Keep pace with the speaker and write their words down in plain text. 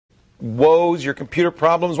woes, your computer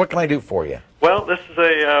problems? What can I do for you? Well, this is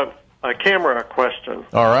a camera question.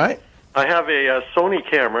 All right. I have a Sony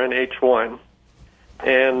camera, an H1,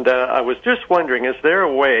 and I was just wondering, is there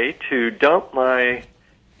a way to dump my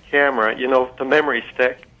camera, you know, the memory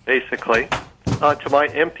stick, basically, onto my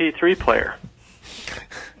MP3 player?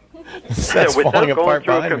 That's without falling going apart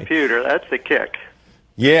through a behind me. computer, that's the kick.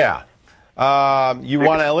 Yeah. You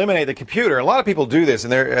want to eliminate the computer. A lot of people do this,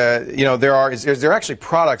 and there are actually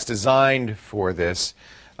products designed for this.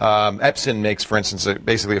 Epson makes, for instance,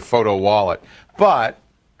 basically a photo wallet. But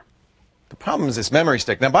the problem is this memory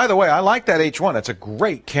stick. Now, by the way, I like that H1. It's a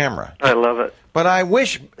great camera. I love it. But I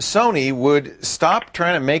wish Sony would stop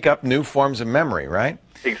trying to make up new forms of memory, right?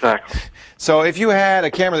 Exactly. So if you had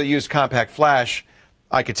a camera that used compact flash,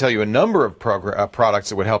 I could tell you a number of products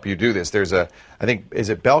that would help you do this. There's I think, is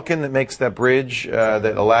it Belkin that makes that bridge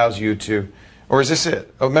that allows you to, or is this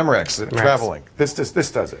it? Oh, Memorex, Traveling. This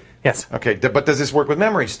does it. Yes. Okay, but does this work with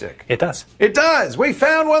memory stick? It does. It does. We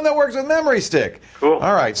found one that works with memory stick. Cool.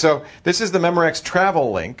 All right, so this is the Memorex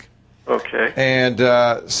Travel Link. Okay. And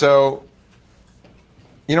so,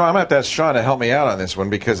 you know, I'm going to have to ask Sean to help me out on this one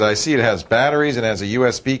because I see it has batteries and has a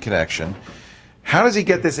USB connection. How does he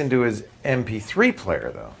get this into his MP3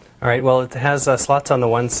 player, though? All right, well, it has slots on the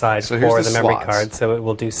one side So for here's the the memory slots. card, so it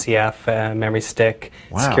will do CF, memory stick,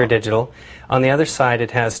 Wow. secure digital. On the other side,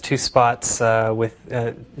 it has two spots with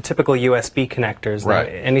typical USB connectors. Right.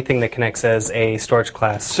 Anything that connects as a storage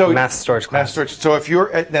class, mass storage class. Mass storage. So if you're,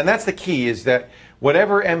 and that's the key, is that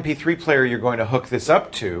whatever MP3 player you're going to hook this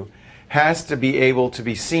up to has to be able to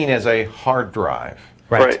be seen as a hard drive.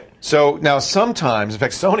 Right. So now sometimes, in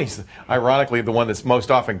fact, Sony's ironically the one that's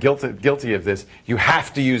most often guilty of this. You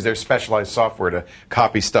have to use their specialized software to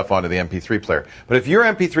copy stuff onto the MP3 player. But if your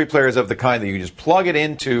MP3 player is of the kind that you just plug it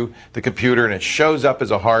into the computer and it shows up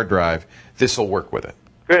as a hard drive, this will work with it.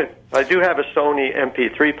 Good. I do have a Sony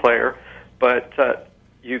MP3 player, but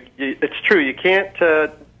it's true, you can't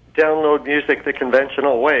download music the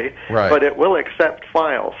conventional way, Right. but it will accept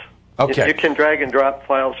files. Okay. You can drag and drop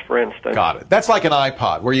files, for instance. Got it. That's like an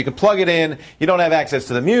iPod, where you can plug it in. You don't have access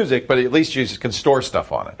to the music, but at least you can store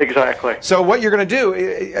stuff on it. Exactly. So what you're going to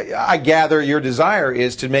do, I gather your desire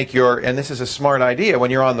is to make your, and this is a smart idea, when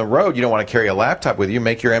you're on the road, you don't want to carry a laptop with you,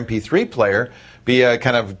 make your MP3 player be a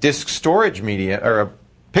kind of disk storage medium, or a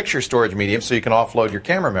picture storage medium, so you can offload your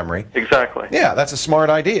camera memory. Exactly. Yeah, that's a smart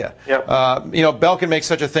idea. Yep. You know, Belkin makes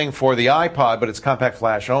such a thing for the iPod, but it's compact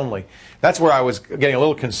flash only. That's where I was getting a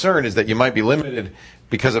little concerned, is that you might be limited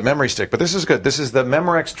because of memory stick. But this is good. This is the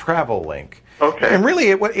Memorex Travel Link. Okay. And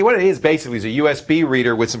really, what it is basically is a USB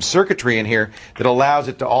reader with some circuitry in here that allows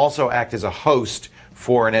it to also act as a host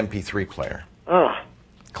for an MP3 player. Ah,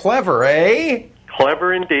 Clever, eh?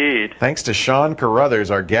 clever indeed. Thanks to Sean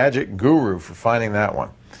Carruthers, our gadget guru, for finding that one.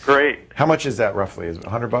 Great. How much is that roughly? Is it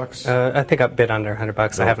 $100? I think a bit under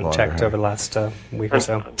 $100. I haven't under checked 100. over the last week or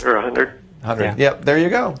so. Under 100. 100. Yeah. Yep, there you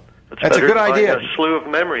go. It's That's a better good than buying idea. a slew of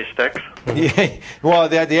memory sticks. Yeah,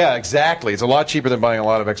 well, yeah, exactly. It's a lot cheaper than buying a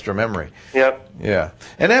lot of extra memory. Yep. Yeah.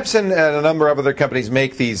 And Epson and a number of other companies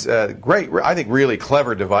make these great, I think really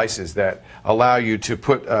clever devices that allow you to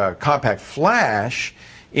put compact flash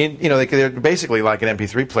in, you know, they're basically like an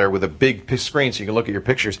MP3 player with a big screen so you can look at your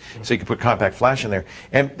pictures, so you can put compact flash in there.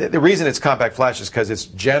 And the reason it's compact flash is because it's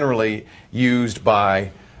generally used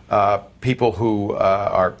by people who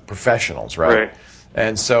are professionals, right? Right.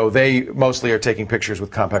 And so they mostly are taking pictures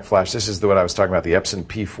with compact flash. This is what I was talking about, the Epson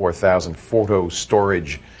P4000 photo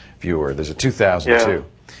storage viewer. There's a 2000 Yeah.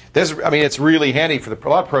 too. I mean, it's really handy for a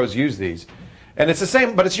lot of pros use these. And it's the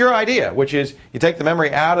same, but it's your idea, which is you take the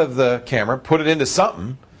memory out of the camera, put it into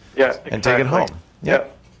something, Yeah, and take it home.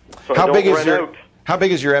 Yep. So How don't big is run your out. How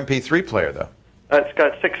big is your MP3 player, though? It's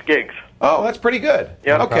got 6 gigs. Oh, that's pretty good.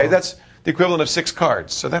 Yeah. Okay, that's the equivalent of 6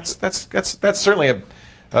 cards. So that's certainly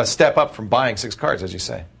a step up from buying 6 cards, as you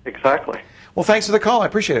say. Exactly. Well, thanks for the call. I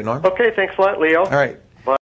appreciate it, Norm. Okay, thanks a lot, Leo. All right.